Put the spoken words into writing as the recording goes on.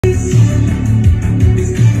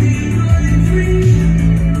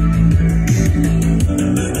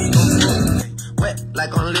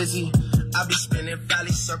in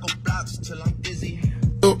valley, circle blocks till I'm dizzy.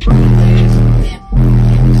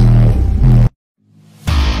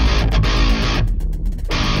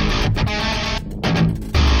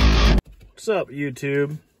 What's up,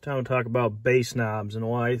 YouTube? Time to talk about bass knobs and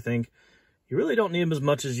why I think you really don't need them as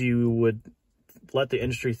much as you would let the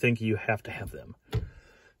industry think you have to have them.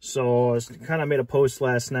 So I kind of made a post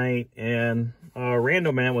last night, and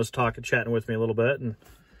Random Man was chatting with me a little bit, and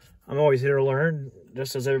I'm always here to learn,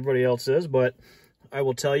 just as everybody else is, but I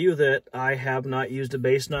will tell you that I have not used a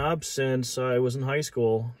bass knob since I was in high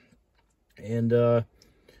school. And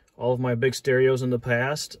all of my big stereos in the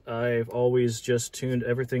past, I've always just tuned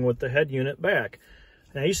everything with the head unit back.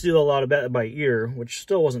 And I used to do a lot of that by ear, which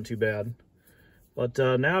still wasn't too bad. But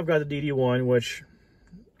now I've got the DD1, which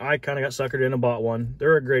I kind of got suckered in and bought one.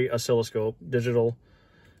 They're a great oscilloscope, digital.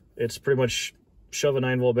 It's pretty much shove a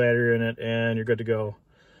 9-volt battery in it and you're good to go.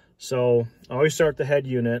 So I always start the head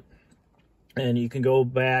unit, and you can go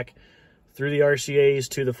back through the RCAs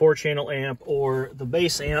to the 4-channel amp or the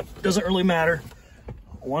bass amp. Doesn't really matter.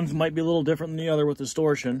 One might be a little different than the other with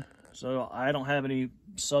distortion. So I don't have any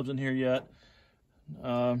subs in here yet.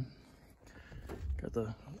 Got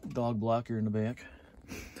the dog blocker in the back.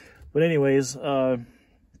 But anyways,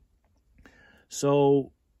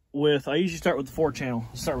 so I usually start with the 4-channel.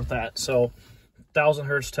 Start with that. So 1000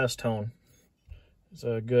 hertz test tone. It's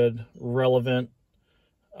a good, relevant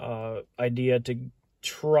idea to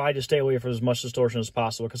try to stay away from as much distortion as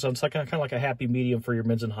possible, because it's like, kind of like a happy medium for your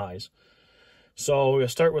mids and highs. So you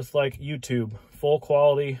start with like YouTube, full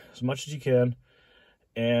quality as much as you can,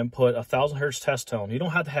 and put 1000 hertz test tone. You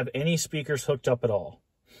don't have to have any speakers hooked up at all.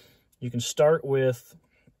 You can start with,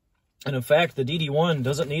 and in fact, the DD1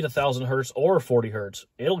 doesn't need 1000 hertz or 40 hertz.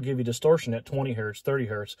 It'll give you distortion at 20 hertz, 30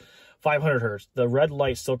 hertz, 500 hertz. The red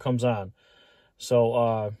light still comes on.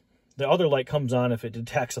 So the other light comes on if it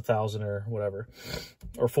detects 1000 or whatever,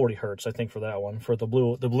 or 40 hertz, I think, for that one, for the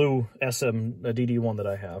blue SM DD1 that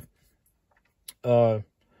I have.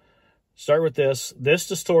 Start with this. This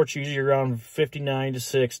distorts usually around 59 to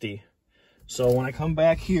 60. So when I come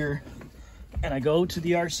back here and I go to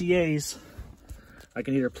the RCAs, I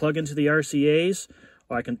can either plug into the RCAs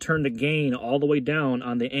or I can turn the gain all the way down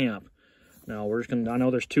on the amp. Now we're just gonna, I know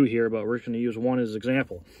there's two here, but we're just gonna use one as an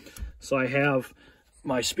example. So I have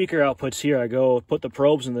my speaker outputs here. I go put the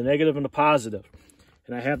probes in the negative and the positive,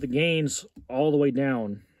 and I have the gains all the way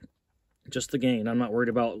down. Just the gain. I'm not worried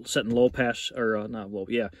about setting low pass, or not low,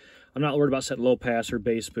 yeah. I'm not worried about setting low pass or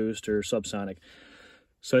bass boost or subsonic.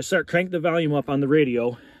 So I start cranking the volume up on the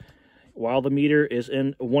radio while the meter is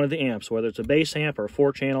in one of the amps, whether it's a bass amp or a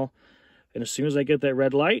 4-channel. And as soon as I get that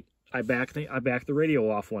red light, I back the radio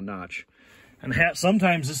off one notch. And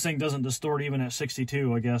sometimes this thing doesn't distort even at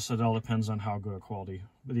 62. I guess it all depends on how good a quality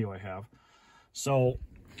video I have. So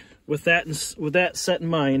with that set in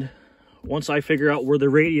mind, once I figure out where the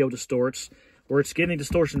radio distorts, where it's getting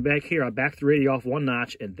distortion back here, I back the radio off one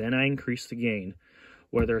notch, and then I increase the gain.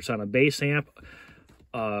 Whether it's on a bass amp,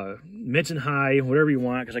 mids and high, whatever you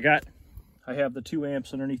want, because I have the 2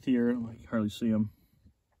 amps underneath here. I can hardly see them.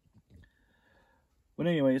 But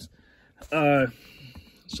anyways, so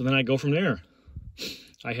then I go from there.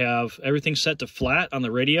 I have everything set to flat on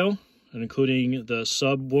the radio, and including the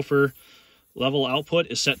subwoofer level output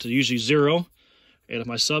is set to usually 0. And if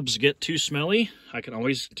my subs get too smelly, I can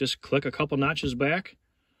always just click a couple notches back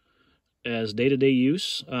as day-to-day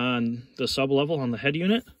use on the sub level on the head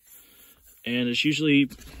unit. And it's usually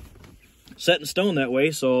set in stone that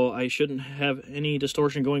way, so I shouldn't have any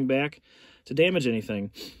distortion going back to damage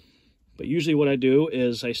anything. But usually what I do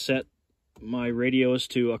is I set my radios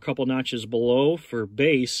to a couple notches below for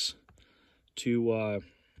bass to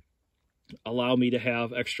allow me to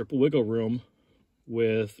have extra wiggle room.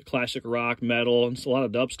 With classic rock, metal, and a lot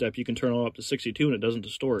of dubstep, you can turn it up to 62 and it doesn't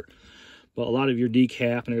distort. But a lot of your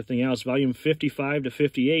decap and everything else, volume 55 to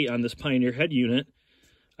 58 on this Pioneer head unit,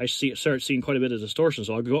 I start seeing quite a bit of distortion.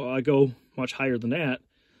 So I go much higher than that,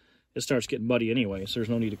 it starts getting muddy anyway. So there's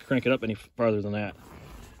no need to crank it up any farther than that.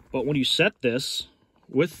 But when you set this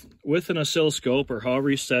with an oscilloscope or however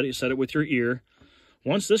you set it with your ear.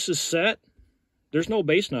 Once this is set, there's no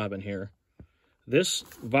bass knob in here. This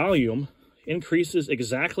volume increases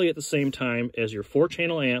exactly at the same time as your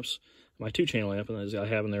 4-channel amps, my 2-channel amp, and as I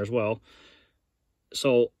have in there as well.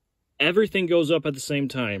 So everything goes up at the same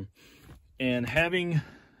time. And having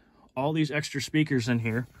all these extra speakers in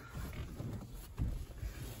here,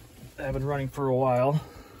 I've been running for a while,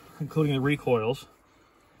 including the recoils.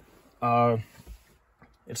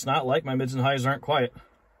 It's not like my mids and highs aren't quiet.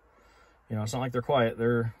 You know, it's not like they're quiet.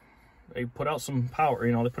 They put out some power,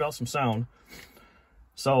 you know, they put out some sound.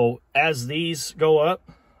 So as these go up,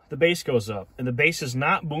 the bass goes up. And the bass is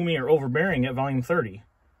not booming or overbearing at volume 30.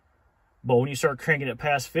 But when you start cranking it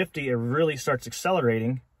past 50, it really starts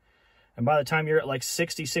accelerating. And by the time you're at like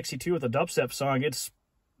 60, 62 with a dubstep song, it's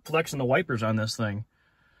flexing the wipers on this thing.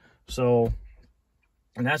 So,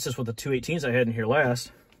 and that's just with the 218s I had in here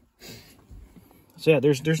last. So yeah,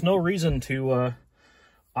 there's no reason to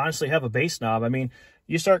honestly have a bass knob. I mean,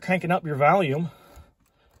 you start cranking up your volume.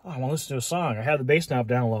 Oh, I want to listen to a song. I have the bass knob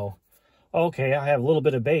down low. Okay, I have a little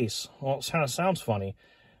bit of bass. Well, it kind of sounds funny.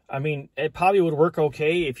 I mean, it probably would work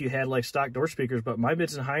okay if you had like stock door speakers, but my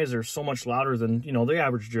mids and highs are so much louder than, you know, the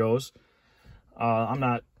average Joe's. I'm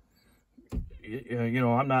not, you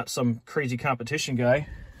know, I'm not some crazy competition guy.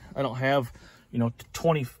 I don't have, you know,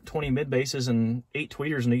 20 mid basses and 8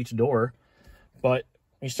 tweeters in each door. But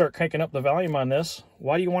when you start cranking up the volume on this,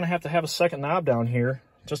 why do you want to have a second knob down here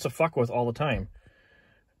just to fuck with all the time?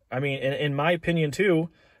 I mean, in my opinion too,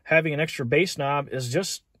 having an extra bass knob is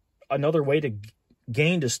just another way to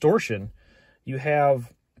gain distortion. You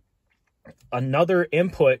have another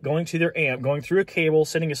input going to their amp, going through a cable,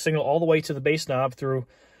 sending a signal all the way to the bass knob through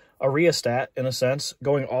a rheostat, in a sense,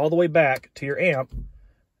 going all the way back to your amp.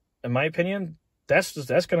 In my opinion, that's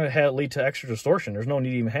going to lead to extra distortion. There's no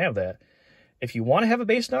need to even have that. If you want to have a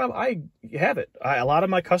bass knob, you have it. A lot of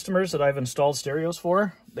my customers that I've installed stereos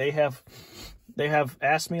for, they have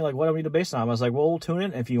asked me, like, what do I need a bass knob? I was like, well, we'll tune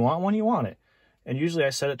it. If you want one, you want it. And usually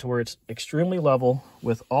I set it to where it's extremely level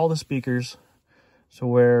with all the speakers, so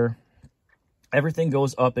where everything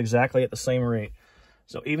goes up exactly at the same rate.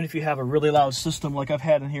 So even if you have a really loud system like I've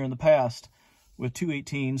had in here in the past with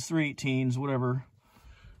 218s, 318s, whatever,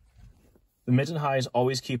 the mids and highs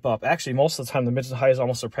always keep up. Actually, most of the time, the mids and highs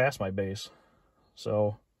almost surpass my bass.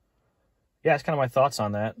 So, yeah, it's kind of my thoughts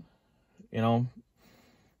on that. You know,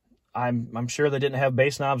 I'm sure they didn't have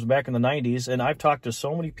bass knobs back in the 90s, and I've talked to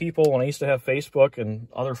so many people when I used to have Facebook and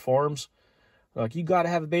other forums. Like, you got to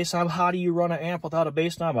have a bass knob. How do you run an amp without a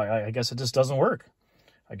bass knob? I guess it just doesn't work.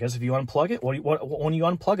 I guess if you unplug it, when you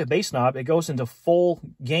unplug a bass knob, it goes into full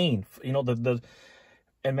gain. You know,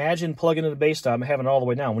 imagine plugging in the bass knob and having it all the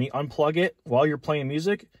way down. When you unplug it while you're playing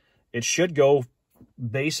music, it should go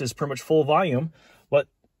bass is pretty much full volume. But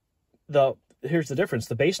here's the difference.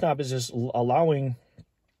 The bass knob is just allowing,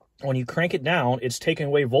 when you crank it down, it's taking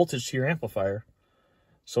away voltage to your amplifier.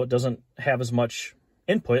 So it doesn't have as much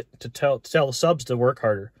input to tell the subs to work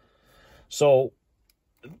harder. So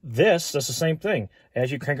that's the same thing.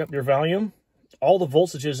 As you crank up your volume, all the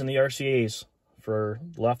voltages in the RCAs for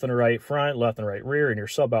left and right front, left and right rear, and your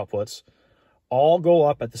sub outputs all go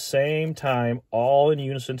up at the same time, all in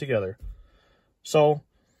unison together. So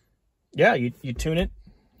yeah, you tune it,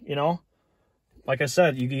 you know, like I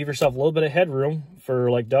said, you give yourself a little bit of headroom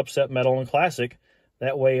for like dubstep, metal, and classic.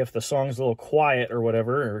 That way, if the song's a little quiet or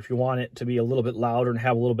whatever, or if you want it to be a little bit louder and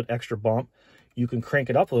have a little bit extra bump, you can crank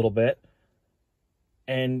it up a little bit.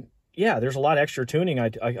 And yeah, there's a lot of extra tuning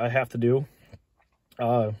I have to do.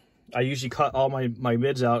 I usually cut all my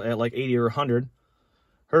mids out at like 80 or 100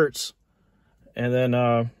 hertz. And then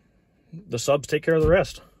the subs take care of the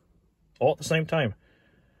rest, all at the same time.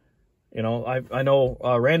 You know, I know,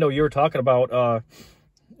 Rando, you were talking about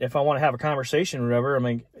if I want to have a conversation or whatever. I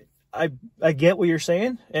mean, I get what you're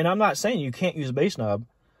saying, and I'm not saying you can't use a bass knob.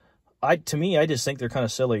 To me, I just think they're kind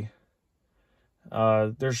of silly.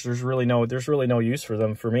 There's really no use for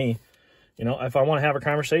them for me. You know, if I want to have a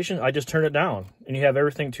conversation, I just turn it down, and you have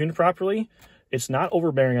everything tuned properly. It's not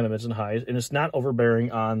overbearing on the mids and highs, and it's not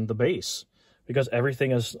overbearing on the bass, because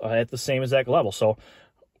everything is at the same exact level. So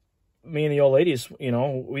me and the old ladies, you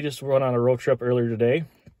know, we just went on a road trip earlier today,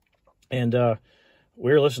 and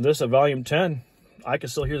we were listening to this at volume 10. I could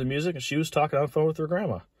still hear the music, and she was talking on the phone with her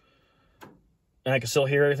grandma. And I could still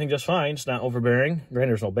hear everything just fine. It's not overbearing. Granted,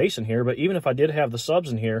 there's no bass in here, but even if I did have the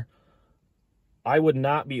subs in here, I would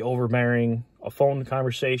not be overbearing a phone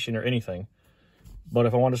conversation or anything. But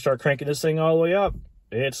if I want to start cranking this thing all the way up,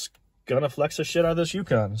 it's gonna flex the shit out of this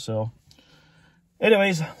Yukon. So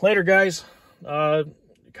anyways, later guys.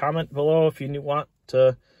 Comment below if you want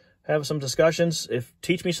to have some discussions.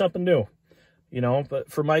 Teach me something new, you know.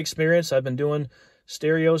 But from my experience, I've been doing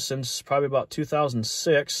stereos since probably about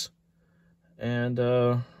 2006, and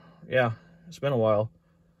yeah, it's been a while.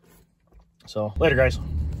 So later guys.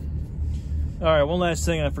 All right, one last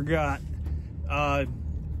thing I forgot.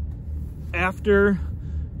 After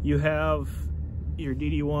you have your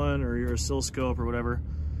DD1 or your oscilloscope or whatever,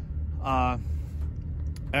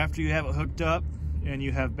 after you have it hooked up and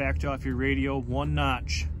you have backed off your radio 1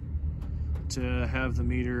 notch to have the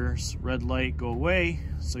meter's red light go away,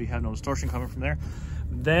 so you have no distortion coming from there,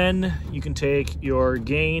 then you can take your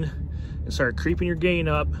gain and start creeping your gain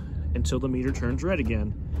up until the meter turns red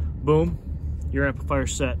again. Boom, your amplifier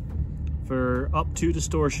set for up to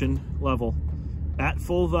distortion level at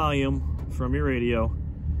full volume from your radio,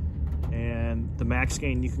 and the max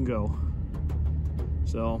gain you can go.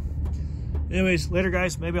 So anyways, later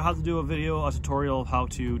guys, maybe I'll have to do a tutorial of how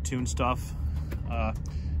to tune stuff. I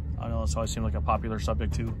know that's always seemed like a popular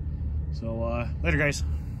subject too. So later guys.